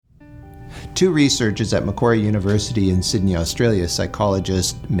Two researchers at Macquarie University in Sydney, Australia,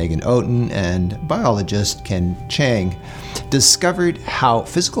 psychologist Megan Oaten and biologist Ken Chang, discovered how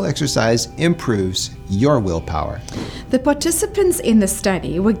physical exercise improves your willpower. The participants in the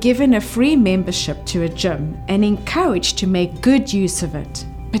study were given a free membership to a gym and encouraged to make good use of it.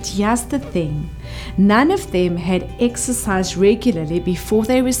 But here's the thing, none of them had exercised regularly before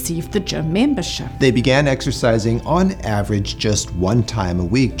they received the gym membership. They began exercising on average just one time a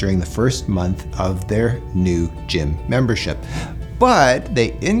week during the first month of their new gym membership. But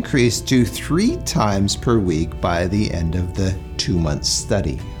they increased to 3 times per week by the end of the 2-month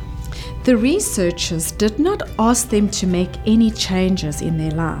study. The researchers did not ask them to make any changes in their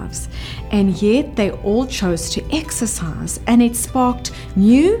lives, and yet they all chose to exercise, and it sparked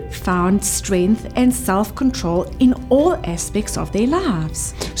newfound strength and self-control in all aspects of their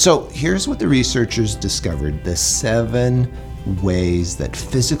lives. So here's what the researchers discovered, the 7 ways that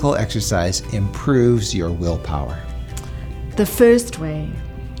physical exercise improves your willpower. The first way,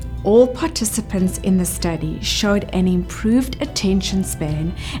 all participants in the study showed an improved attention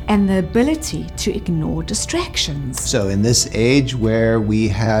span and the ability to ignore distractions. So in this age where we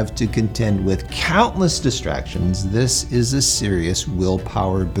have to contend with countless distractions, this is a serious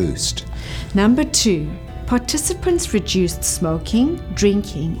willpower boost. Number 2, participants reduced smoking,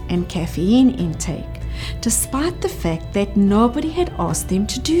 drinking, and caffeine intake, despite the fact that nobody had asked them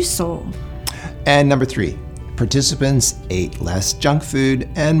to do so. And number 3, participants ate less junk food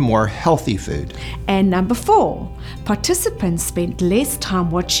and more healthy food. And number 4, participants spent less time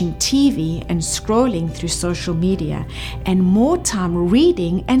watching TV and scrolling through social media and more time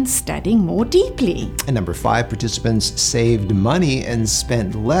reading and studying more deeply. And number 5, participants saved money and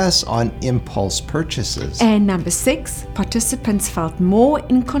spent less on impulse purchases. And number 6, participants felt more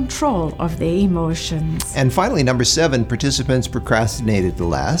in control of their emotions. And finally, number 7, participants procrastinated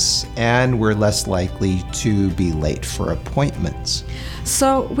less and were less likely to be late for appointments.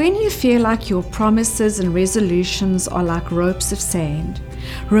 So when you feel like your promises and resolutions are like ropes of sand,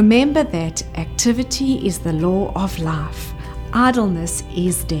 remember that activity is the law of life. Idleness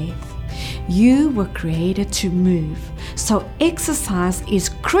is death. You were created to move, so exercise is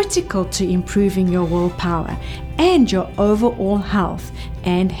critical to improving your willpower and your overall health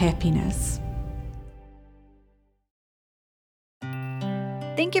and happiness.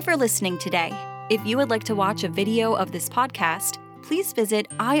 Thank you for listening today. If you would like to watch a video of this podcast, please visit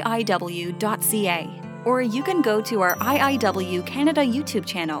iiw.ca, or you can go to our IIW Canada YouTube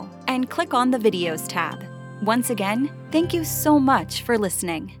channel and click on the Videos tab. Once again, thank you so much for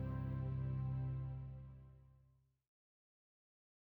listening.